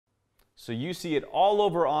So you see it all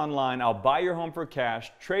over online. I'll buy your home for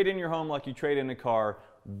cash, trade in your home like you trade in a car.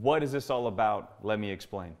 What is this all about? Let me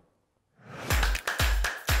explain.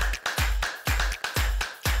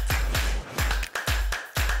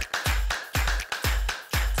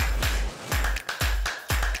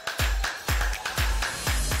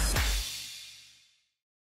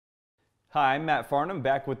 Hi, I'm Matt Farnham,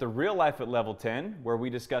 back with the Real Life at Level 10, where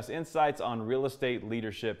we discuss insights on real estate,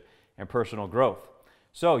 leadership, and personal growth.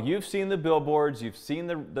 So you've seen the billboards, you've seen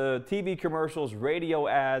the TV commercials, radio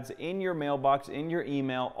ads, in your mailbox, in your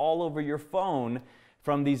email, all over your phone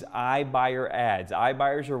from these iBuyer ads.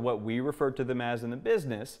 iBuyers are what we refer to them as in the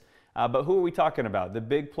business, but who are we talking about? The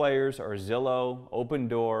big players are Zillow,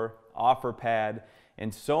 Opendoor, OfferPad,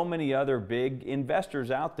 and so many other big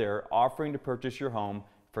investors out there offering to purchase your home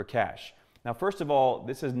for cash. Now, first of all,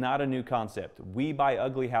 this is not a new concept. We buy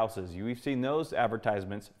ugly houses. We've seen those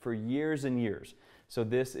advertisements for years and years. So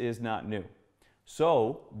this is not new.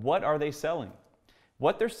 So what are they selling?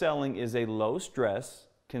 What they're selling is a low stress,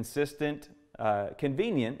 consistent,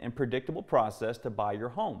 convenient, and predictable process to buy your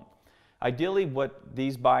home. Ideally, what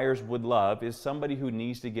these buyers would love is somebody who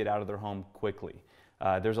needs to get out of their home quickly.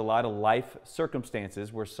 There's a lot of life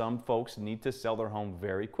circumstances where some folks need to sell their home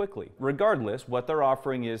very quickly. Regardless, what they're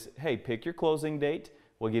offering is, hey, pick your closing date,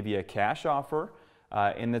 we'll give you a cash offer,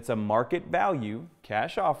 and it's a market value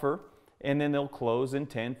cash offer, and then they'll close in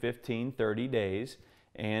 10, 15, 30 days,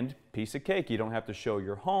 and piece of cake. You don't have to show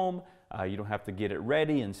your home, you don't have to get it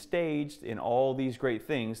ready and staged, and all these great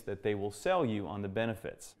things that they will sell you on the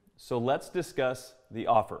benefits. So let's discuss the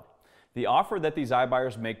offer. The offer that these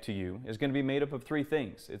iBuyers make to you is going to be made up of three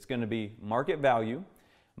things. It's going to be market value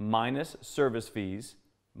minus service fees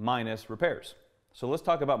minus repairs. So let's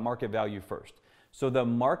talk about market value first. So the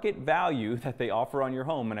market value that they offer on your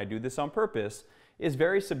home, and I do this on purpose, is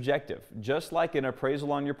very subjective. Just like an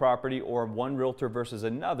appraisal on your property or one realtor versus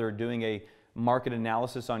another doing a market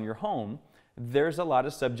analysis on your home, there's a lot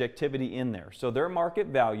of subjectivity in there. So their market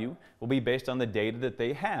value will be based on the data that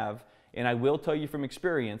they have. And I will tell you from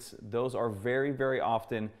experience, those are very, very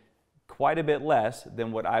often quite a bit less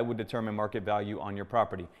than what I would determine market value on your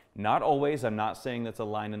property. Not always, I'm not saying that's a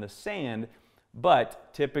line in the sand,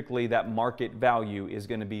 but typically that market value is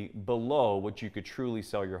going to be below what you could truly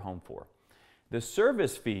sell your home for. The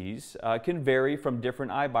service fees can vary from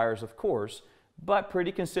different iBuyers, of course, but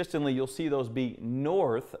pretty consistently you'll see those be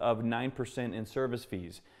north of 9% in service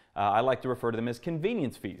fees. I like to refer to them as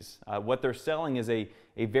convenience fees. What they're selling is a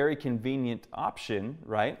very convenient option,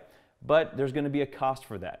 right? But there's going to be a cost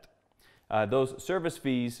for that. Those service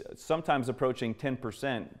fees, sometimes approaching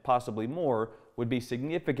 10%, possibly more, would be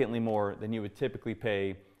significantly more than you would typically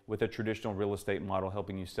pay with a traditional real estate model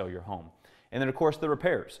helping you sell your home. And then, of course, the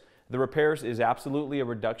repairs. The repairs is absolutely a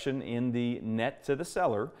reduction in the net to the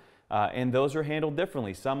seller, and those are handled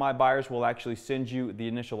differently. Some iBuyers will actually send you the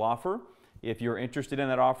initial offer. If you're interested in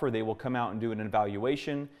that offer, they will come out and do an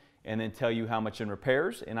evaluation and then tell you how much in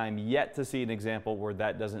repairs. And I'm yet to see an example where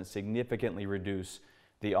that doesn't significantly reduce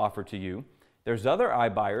the offer to you. There's other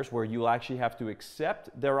iBuyers where you'll actually have to accept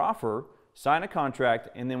their offer, sign a contract,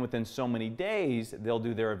 and then within so many days, they'll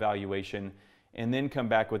do their evaluation and then come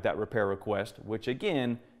back with that repair request, which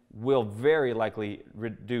again, will very likely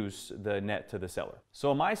reduce the net to the seller.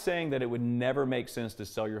 So am I saying that it would never make sense to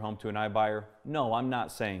sell your home to an iBuyer? No, I'm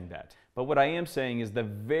not saying that. But what I am saying is the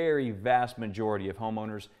very vast majority of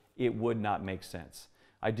homeowners, it would not make sense.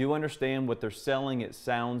 I do understand what they're selling. It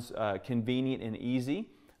sounds convenient and easy,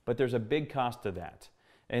 but there's a big cost to that.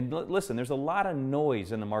 And listen, there's a lot of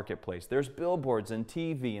noise in the marketplace. There's billboards and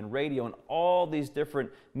TV and radio and all these different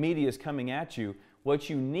medias coming at you.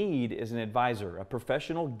 What you need is an advisor, a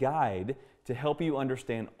professional guide to help you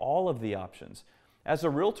understand all of the options. As a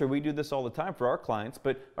realtor, we do this all the time for our clients,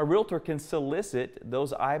 but a realtor can solicit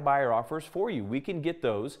those iBuyer offers for you. We can get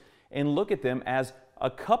those and look at them as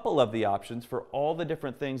a couple of the options for all the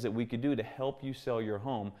different things that we could do to help you sell your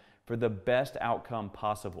home for the best outcome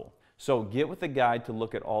possible. So get with a guide to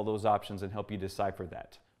look at all those options and help you decipher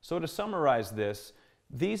that. So to summarize this,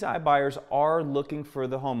 these iBuyers are looking for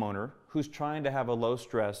the homeowner who's trying to have a low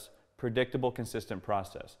stress, predictable, consistent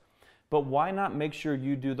process. But why not make sure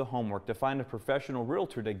you do the homework to find a professional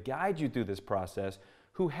realtor to guide you through this process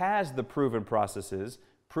who has the proven processes,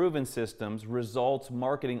 proven systems, results,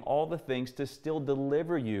 marketing, all the things to still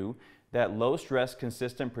deliver you that low stress,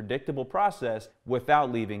 consistent, predictable process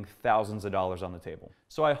without leaving thousands of dollars on the table.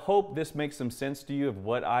 So I hope this makes some sense to you of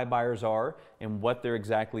what iBuyers are and what they're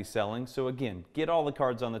exactly selling. So again, get all the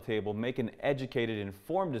cards on the table, make an educated,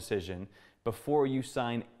 informed decision before you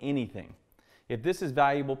sign anything. If this is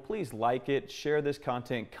valuable, please like it, share this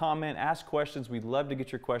content, comment, ask questions. We'd love to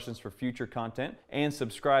get your questions for future content, and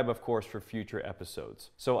subscribe, of course, for future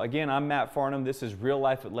episodes. So again, I'm Matt Farnham. This is Real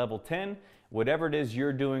Life at Level 10. Whatever it is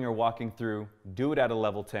you're doing or walking through, do it at a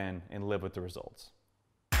level 10 and live with the results.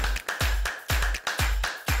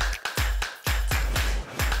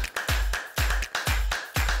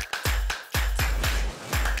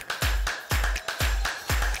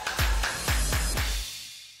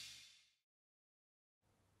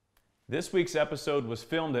 This week's episode was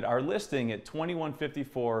filmed at our listing at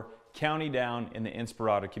 2154 County Down in the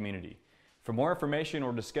Inspirada community. For more information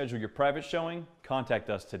or to schedule your private showing, contact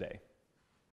us today.